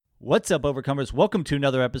What's up, Overcomers? Welcome to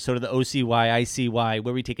another episode of the OCYICY,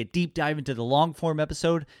 where we take a deep dive into the long-form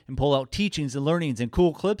episode and pull out teachings and learnings and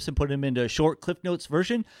cool clips and put them into a short Cliff Notes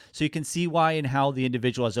version so you can see why and how the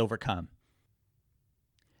individual has overcome.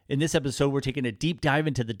 In this episode, we're taking a deep dive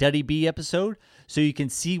into the Duddy B episode so you can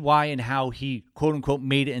see why and how he, quote-unquote,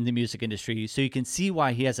 made it in the music industry, so you can see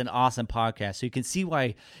why he has an awesome podcast, so you can see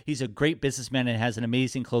why he's a great businessman and has an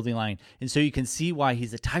amazing clothing line, and so you can see why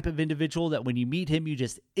he's the type of individual that when you meet him, you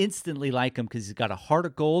just instantly like him because he's got a heart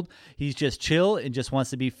of gold, he's just chill, and just wants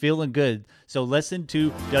to be feeling good. So listen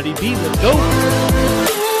to Duddy B. Let's go!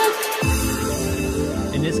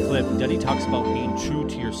 In this clip, Duddy talks about being true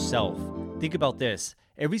to yourself. Think about this.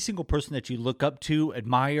 Every single person that you look up to,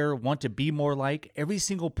 admire, want to be more like, every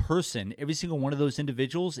single person, every single one of those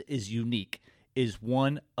individuals is unique, is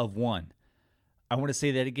one of one. I want to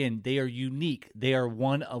say that again. They are unique. They are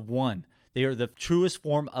one of one. They are the truest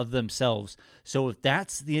form of themselves. So if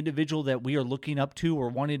that's the individual that we are looking up to or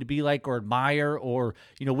wanting to be like or admire or,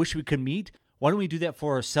 wish we could meet, why don't we do that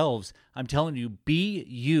for ourselves? I'm telling you, be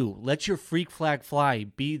you. Let your freak flag fly.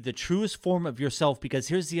 Be the truest form of yourself, because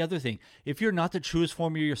here's the other thing. If you're not the truest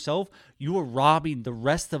form of yourself, you are robbing the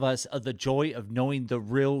rest of us of the joy of knowing the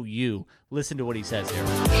real you. Listen to what he says here.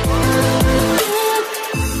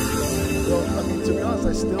 Well, to be honest,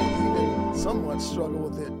 I still even somewhat struggle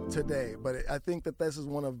with it today, but I think that this is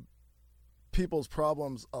one of people's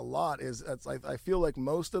problems a lot, I feel like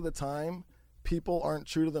most of the time, people aren't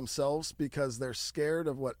true to themselves because they're scared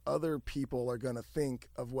of what other people are going to think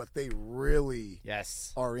of what they really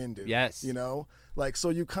are into. Yes. So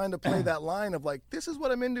you kind of play that line of like, this is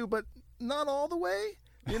what I'm into, but not all the way.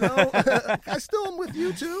 I still am with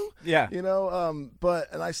you too. Yeah. And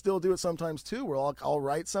I still do it sometimes too, where I'll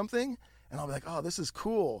write something and I'll be like, oh, this is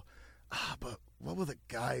cool. But what will the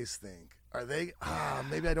guys think? Are they,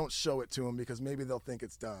 maybe I don't show it to them because maybe they'll think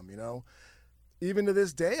it's dumb, Even to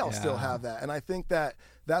this day, I'll still have that. And I think that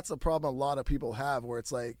that's a problem a lot of people have, where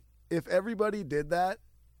it's like, if everybody did that,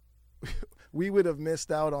 we would have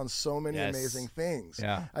missed out on so many amazing things.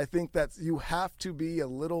 Yeah. I think that you have to be a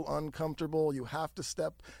little uncomfortable. You have to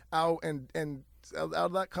step out and out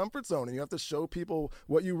of that comfort zone, and you have to show people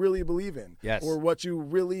what you really believe in or what you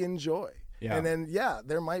really enjoy. Yeah. And then,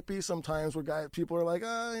 there might be some times where people are like,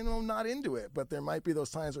 not into it. But there might be those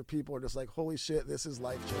times where people are just like, holy shit, this is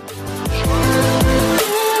life-changing.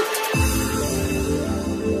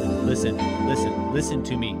 Listen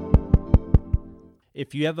to me.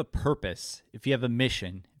 If you have a purpose, if you have a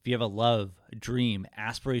mission, if you have a love, a dream,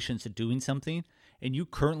 aspirations to doing something, and you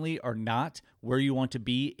currently are not where you want to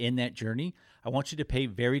be in that journey, I want you to pay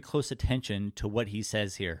very close attention to what he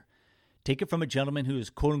says here. Take it from a gentleman who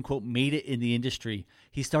has, quote-unquote, made it in the industry.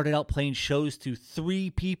 He started out playing shows to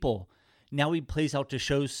 3 people. Now he plays out to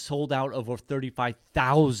shows sold out over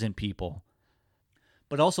 35,000 people.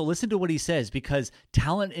 But also listen to what he says, because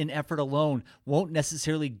talent and effort alone won't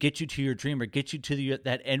necessarily get you to your dream or get you to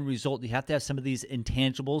that end result. You have to have some of these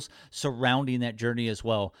intangibles surrounding that journey as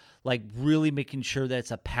well, like really making sure that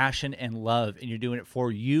it's a passion and love and you're doing it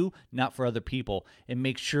for you, not for other people. And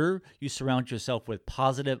make sure you surround yourself with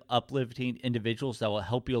positive, uplifting individuals that will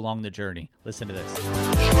help you along the journey. Listen to this.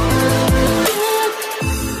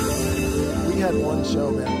 We had one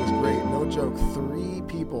show, man. It was great. No joke. 3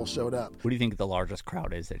 people showed up. What do you think the largest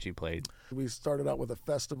crowd is that you played? We started out with a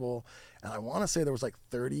festival, and I want to say there was like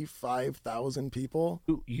 35,000 people.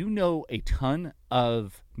 You know a ton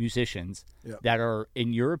of musicians that are,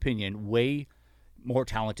 in your opinion, way more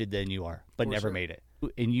talented than you are, but never made it.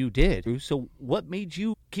 And you did. So what made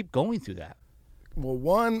you keep going through that? Well,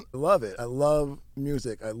 one, I love it. I love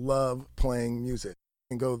music. I love playing music.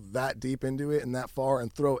 And go that deep into it and that far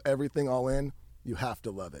and throw everything all in, you have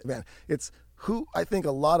to love it. Man, it's I think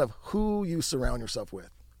a lot of who you surround yourself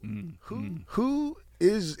with. Who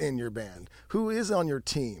is in your band? Who is on your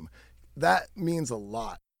team? That means a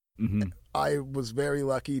lot. Mm-hmm. I was very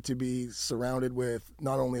lucky to be surrounded with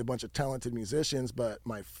not only a bunch of talented musicians, but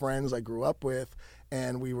my friends I grew up with,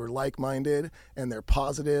 and we were like-minded, and they're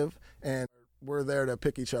positive, and we're there to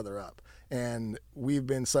pick each other up. And we've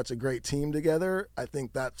been such a great team together. I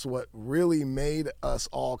think that's what really made us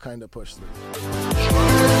all kind of push through.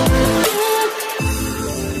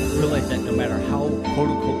 Realize that no matter how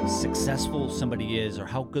quote-unquote successful somebody is, or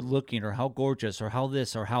how good looking, or how gorgeous, or how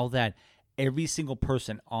this, or how that, every single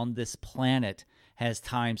person on this planet has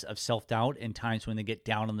times of self-doubt and times when they get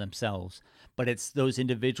down on themselves. But it's those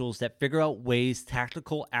individuals that figure out ways,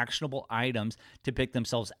 tactical, actionable items to pick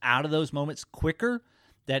themselves out of those moments quicker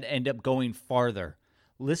that end up going farther.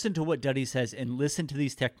 listen to what Duddy says and listen to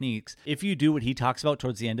these techniques. If you do what he talks about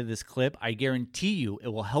towards the end of this clip, I guarantee you it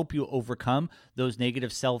will help you overcome those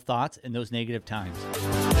negative self-thoughts and those negative times.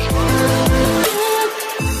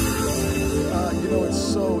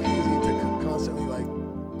 It's so easy to constantly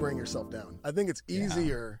bring yourself down. I think it's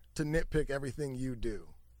easier to nitpick everything you do.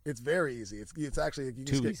 It's very easy. It's actually, you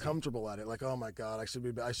just get comfortable at it. Like, oh my God, I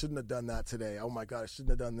shouldn't have done that today. Oh my God, I shouldn't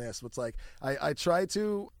have done this. It's like,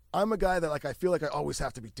 I'm a guy that I feel like I always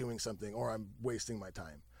have to be doing something or I'm wasting my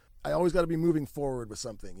time. I always got to be moving forward with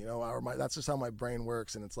something, that's just how my brain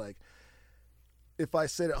works. And it's like, if I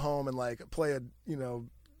sit at home and play a,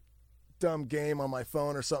 dumb game on my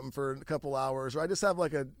phone or something for a couple hours, or I just have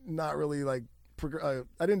not really I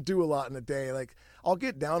didn't do a lot in a day, I'll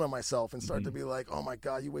get down on myself and start to be like, oh my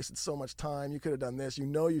God, you wasted so much time. You could have done this.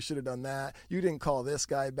 You should have done that. You didn't call this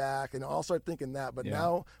guy back. And I'll start thinking that. But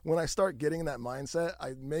now when I start getting that mindset,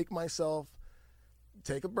 I make myself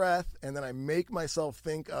take a breath, and then I make myself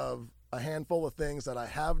think of a handful of things that I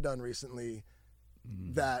have done recently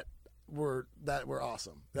that were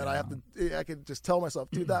awesome. That I could just tell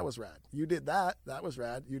myself, dude, that was rad. You did that. That was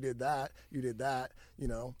rad. You did that. You did that.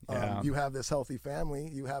 You have this healthy family.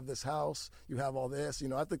 You have this house. You have all this.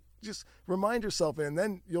 I have to just remind yourself, and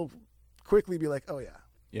then you'll quickly be like, oh yeah.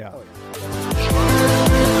 Yeah. Oh, yeah.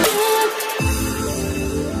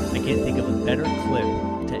 I can't think of a better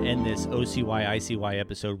clip to end this OCY ICY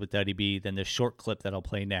episode with Duddy B than the short clip that I'll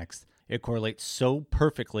play next. It correlates so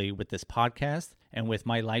perfectly with this podcast and with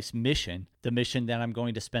my life's mission, the mission that I'm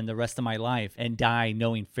going to spend the rest of my life and die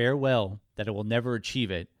knowing farewell that I will never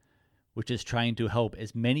achieve it, which is trying to help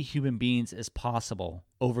as many human beings as possible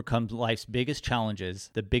overcome life's biggest challenges,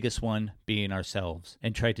 the biggest one being ourselves,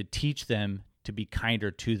 and try to teach them to be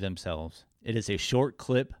kinder to themselves. It is a short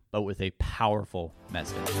clip, but with a powerful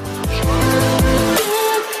message.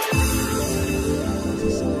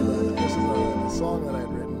 This is a song that I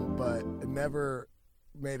had written, but it never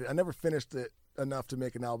made it. I never finished it enough to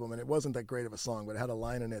make an album, and it wasn't that great of a song, but it had a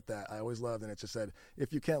line in it that I always loved, and it just said,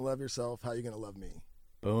 if you can't love yourself, how are you going to love me?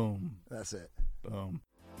 Boom. That's it. Boom.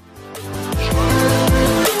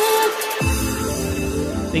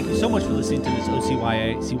 Thank you so much for listening to this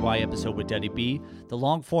OCYCY episode with Duddy B. The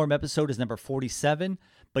long form episode is number 47,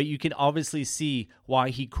 but you can obviously see why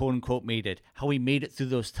he quote unquote made it, how he made it through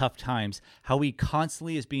those tough times, how he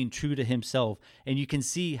constantly is being true to himself. And you can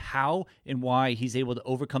see how and why he's able to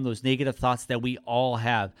overcome those negative thoughts that we all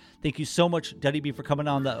have. Thank you so much, Duddy B, for coming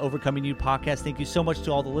on the Overcoming You podcast. Thank you so much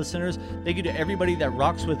to all the listeners. Thank you to everybody that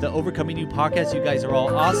rocks with the Overcoming You podcast. You guys are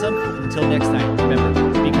all awesome. Until next time,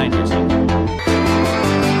 remember, be kind to yourself.